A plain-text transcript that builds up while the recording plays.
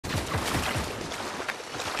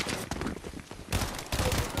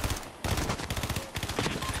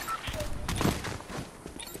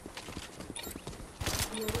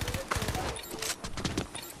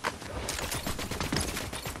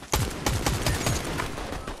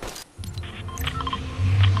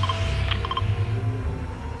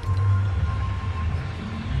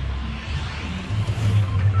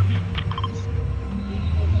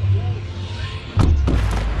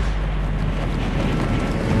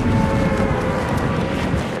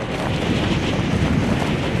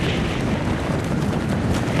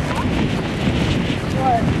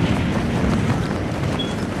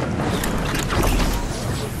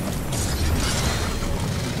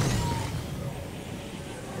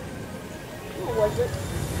What was it?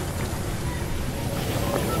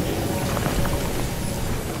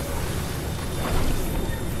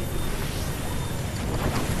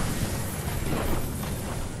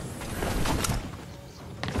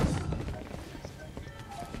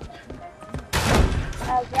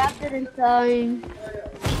 I grabbed it in time.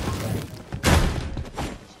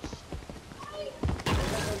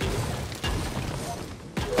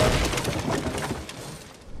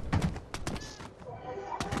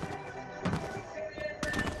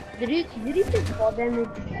 Did he take fall damage?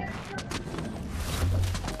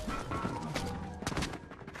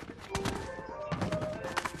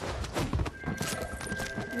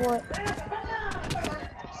 What?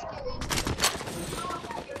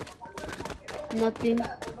 Nothing.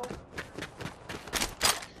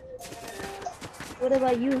 What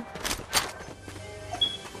about you?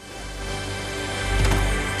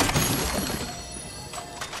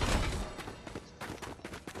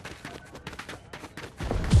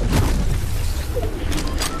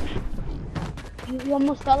 You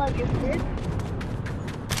almost fell out your stairs?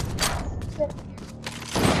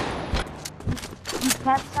 You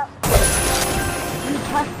passed out. You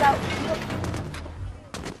passed out.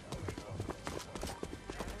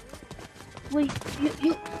 Wait,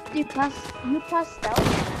 you passed out?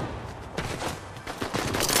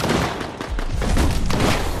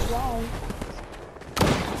 Wow.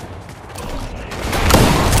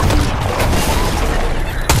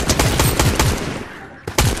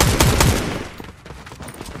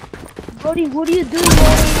 Brody, what are you doing?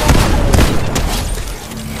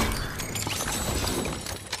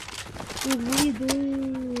 Dude, what are you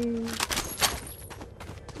doing?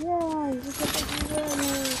 Yeah, you're supposed to be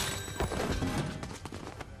running.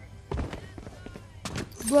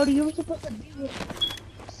 Brody, you were supposed to be with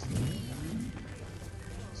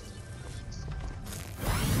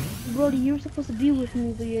Brody, you were supposed to be with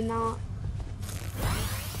me, but you're not.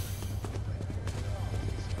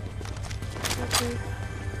 Okay.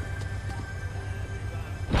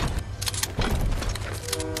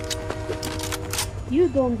 You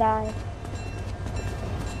don't die.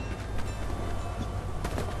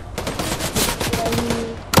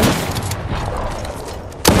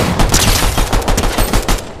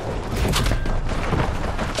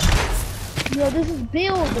 Yo, this is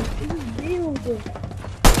build. This is build.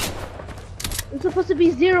 It's supposed to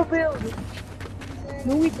be 0 build.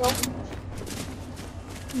 No, we don't.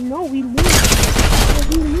 No, we lose. No,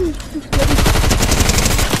 we lose too sweaty.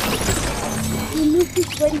 We lose too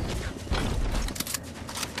sweaty.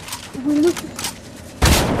 We lose too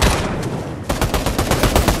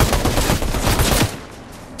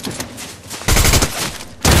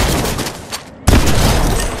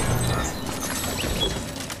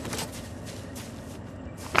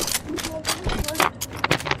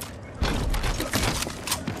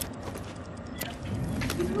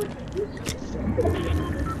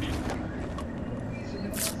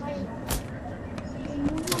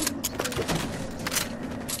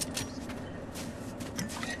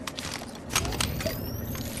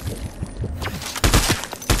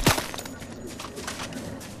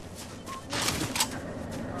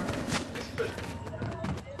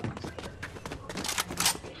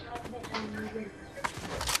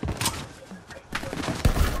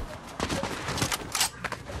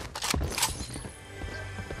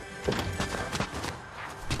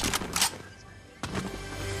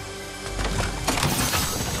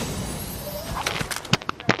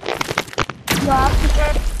I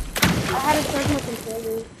had to charge my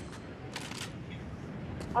controller.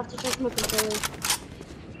 I have to charge my controller.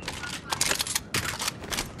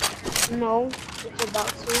 No, it's about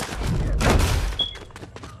to.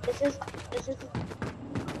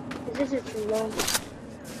 This is too low.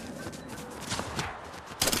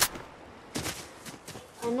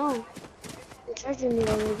 I know. You're charging me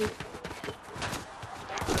already.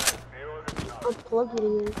 I'm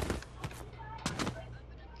plugging it.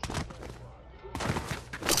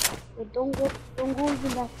 But don't go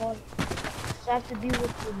even that far. Just have to be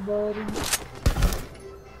with your buddy.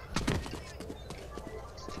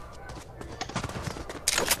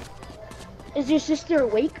 Is your sister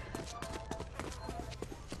awake?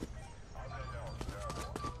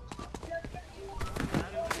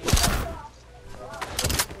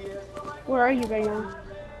 Where are you right now?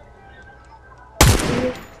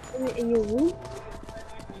 In your room?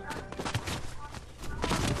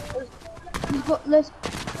 Let's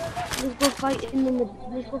go fight in the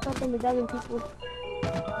let's go fight the medallion people.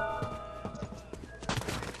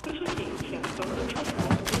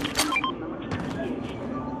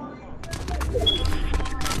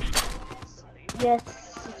 Yes,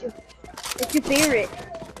 it's your favorite.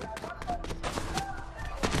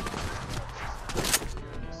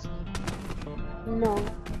 No.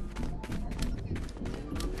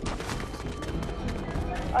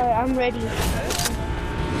 Alright, I'm ready.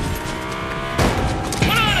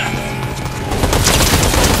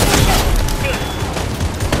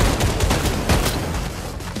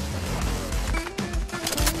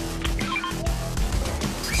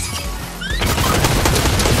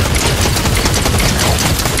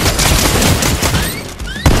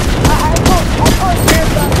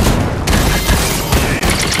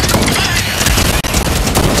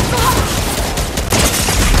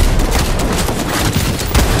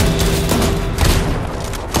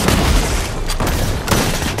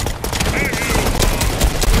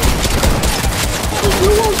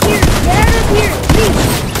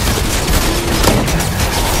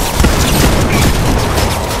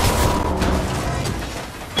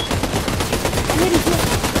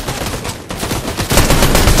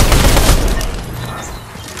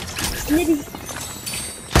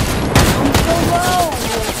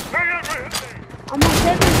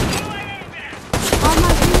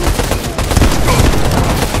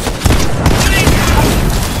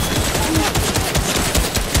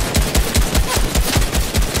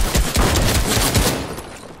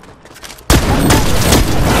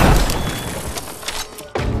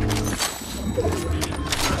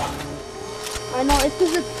 I know, it's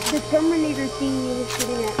because the Terminator thing you were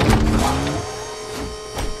shooting at.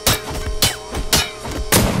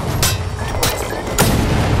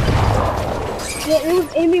 Yeah, it was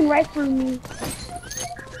aiming right for me.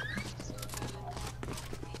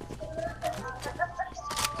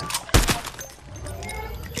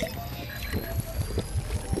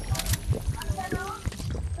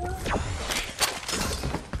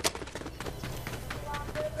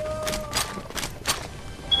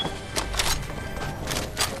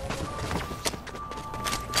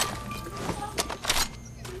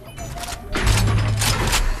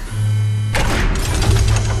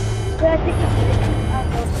 Yeah, I think it's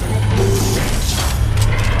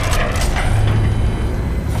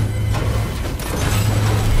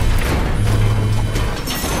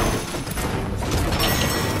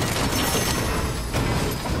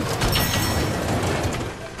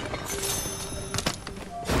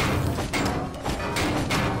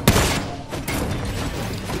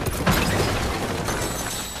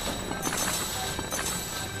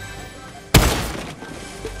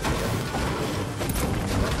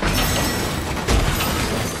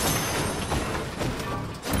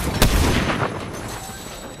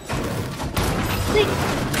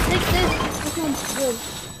Take this. This one's good.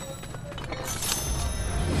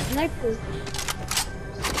 Sniper.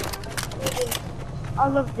 I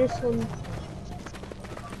love this one.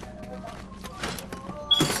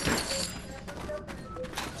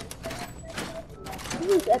 This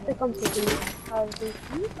is epic. I'm taking it. Thank you.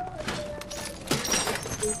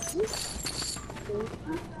 Thank you.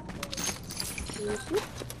 Thank you.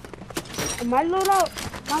 And my loadout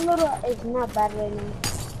is not bad right now.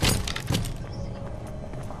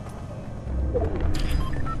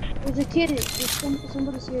 There's a kid.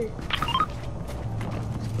 Somebody's here.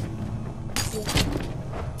 Yeah.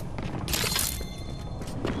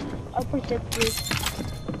 I'll protect you.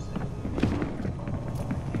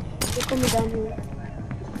 They're coming down here.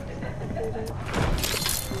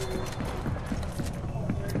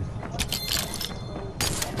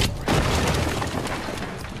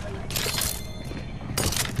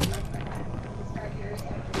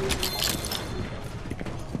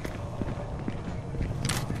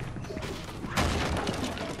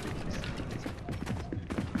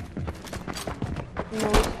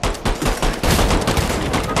 No.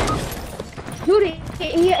 Dude,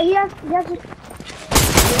 he has